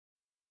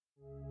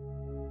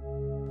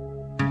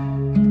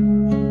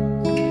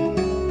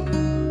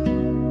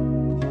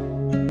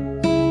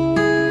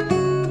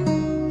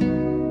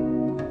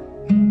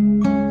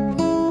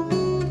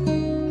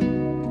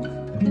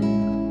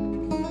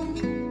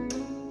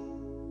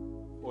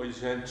Oi,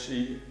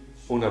 gente.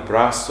 Um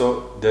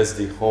abraço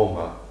desde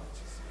Roma.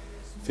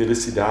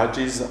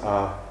 Felicidades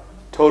a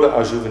toda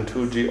a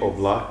Juventude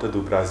Oblata do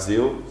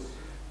Brasil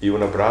e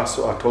um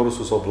abraço a todos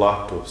os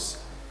oblatos.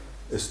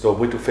 Estou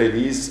muito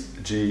feliz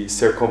de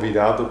ser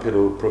convidado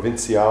pelo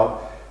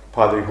provincial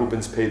Padre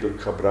Rubens Pedro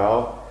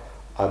Cabral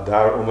a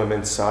dar uma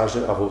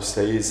mensagem a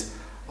vocês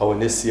ao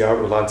iniciar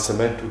o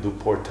lançamento do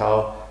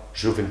portal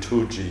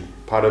Juventude.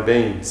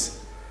 Parabéns!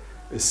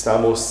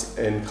 Estamos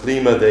em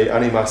clima de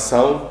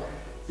animação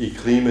e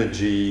clima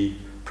de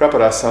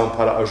preparação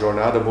para a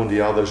Jornada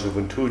Mundial da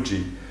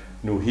Juventude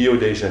no Rio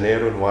de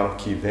Janeiro no ano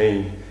que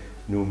vem,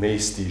 no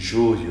mês de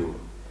julho.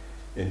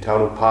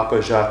 Então o Papa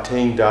já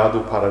tem dado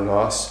para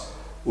nós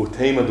o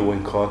tema do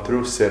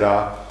encontro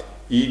será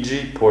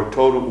Ide por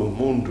todo o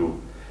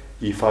mundo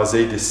e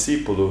fazer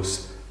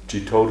discípulos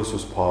de todos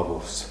os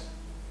povos.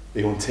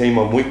 É um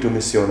tema muito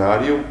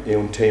missionário, é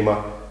um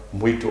tema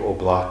muito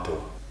oblato.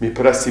 Me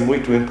parece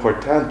muito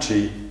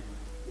importante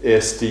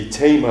este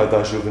tema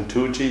da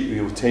juventude e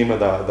o tema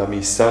da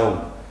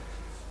missão.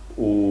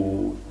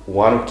 O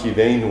ano que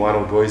vem, no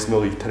ano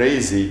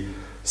 2013,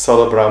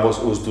 celebramos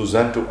os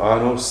 200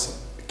 anos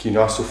que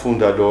nosso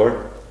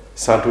fundador,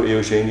 Santo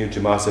Eugênio de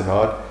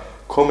Mazenod,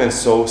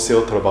 começou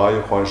seu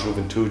trabalho com a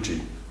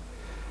juventude.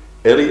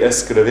 Ele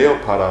escreveu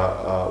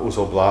para os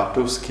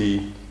oblatos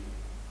que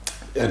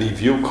ele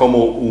viu como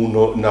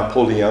o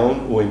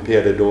Napoleão, o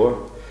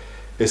imperador,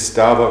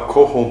 estava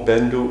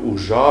corrompendo os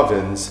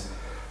jovens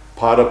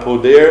para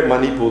poder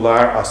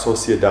manipular a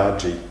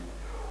sociedade.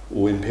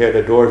 O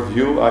imperador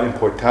viu a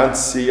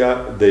importância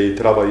de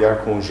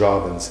trabalhar com os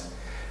jovens.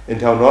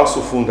 Então, nosso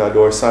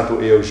fundador,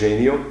 Santo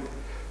Eugênio,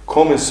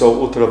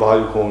 começou o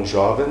trabalho com os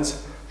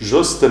jovens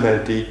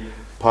justamente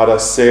para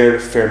ser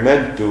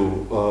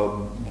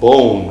fermento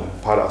bom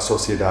para a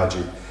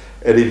sociedade.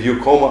 Ele viu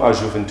como a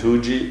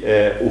juventude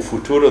é o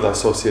futuro da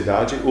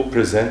sociedade, o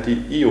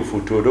presente e o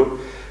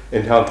futuro.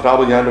 Então,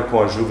 trabalhando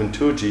com a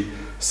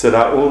juventude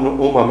será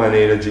uma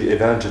maneira de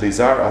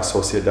evangelizar a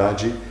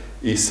sociedade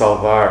e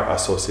salvar a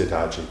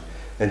sociedade.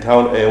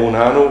 Então, é um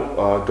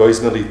ano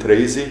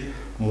 2013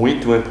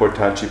 muito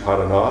importante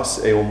para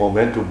nós, é um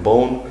momento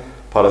bom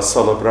para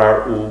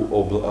celebrar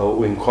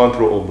o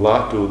encontro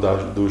oblato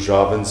dos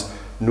jovens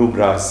no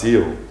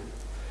Brasil.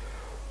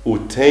 O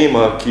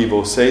tema que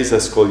vocês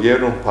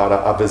escolheram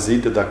para a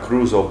visita da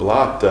Cruz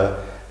Oblata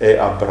é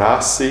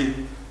Abrace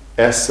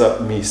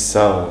essa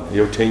missão.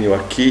 Eu tenho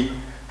aqui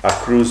a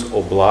Cruz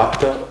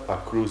Oblata, a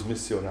Cruz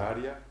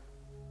Missionária.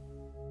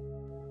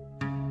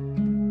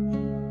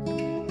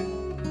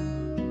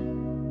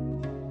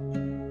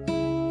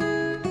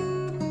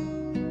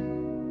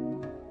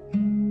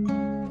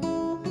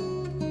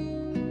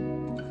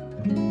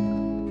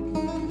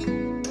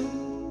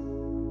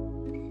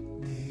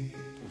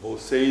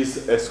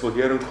 Vocês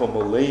escolheram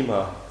como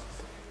lema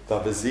da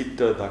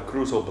visita da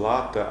Cruz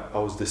Oblata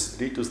aos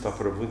distritos da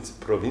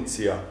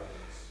província,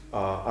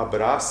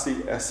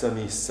 abrace essa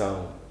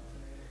missão.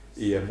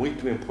 E é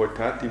muito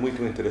importante e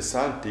muito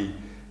interessante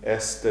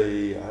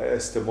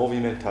esta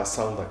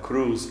movimentação da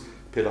cruz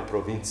pela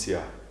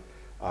província.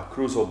 A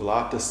Cruz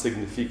Oblata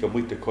significa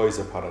muita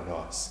coisa para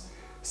nós.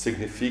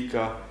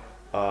 Significa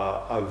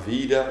a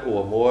vida, o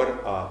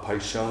amor, a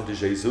paixão de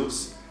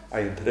Jesus,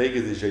 a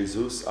entrega de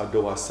Jesus, a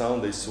doação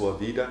de sua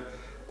vida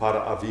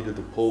para a vida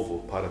do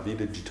povo, para a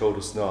vida de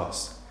todos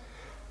nós.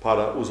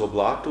 Para os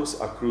oblatos,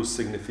 a cruz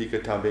significa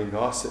também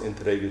nossa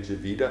entrega de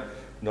vida,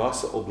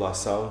 nossa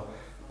oblação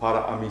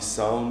para a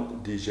missão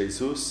de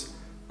Jesus,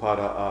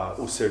 para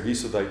o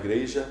serviço da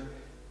igreja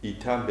e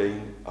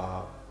também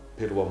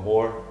pelo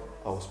amor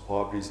aos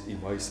pobres e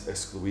mais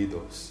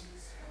excluídos.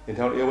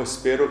 Então, eu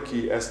espero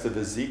que esta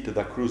visita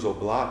da Cruz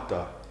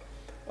Oblata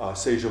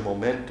seja um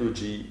momento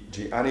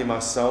de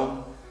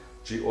animação,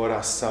 de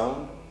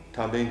oração,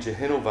 também de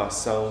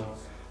renovação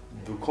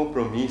do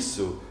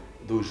compromisso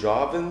dos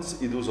jovens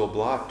e dos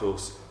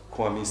oblatos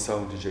com a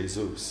missão de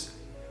Jesus.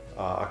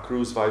 A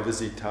cruz vai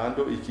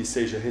visitando e que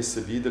seja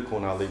recebida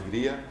com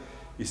alegria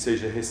e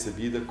seja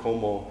recebida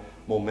como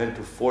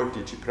momento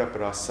forte de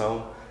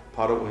preparação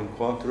para o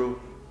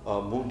encontro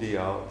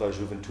mundial da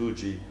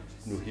juventude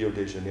no Rio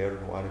de Janeiro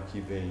no ano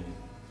que vem.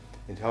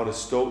 Então,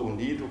 estou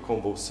unido com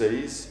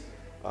vocês,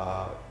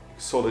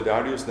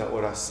 solidários na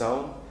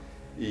oração,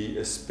 e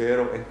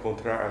espero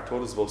encontrar a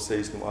todos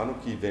vocês no ano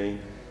que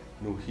vem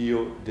no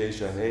Rio de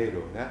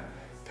Janeiro, né?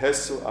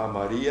 Peço a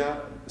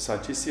Maria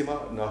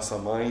Santíssima, nossa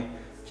Mãe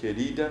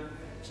querida,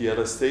 que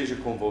ela esteja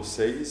com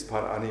vocês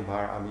para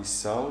animar a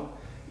missão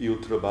e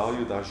o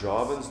trabalho das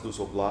jovens, dos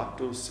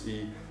oblatos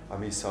e a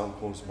missão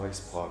com os mais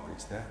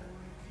pobres, né?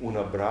 Um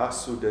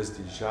abraço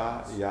desde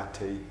já e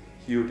até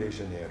Rio de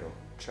Janeiro.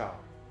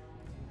 Tchau.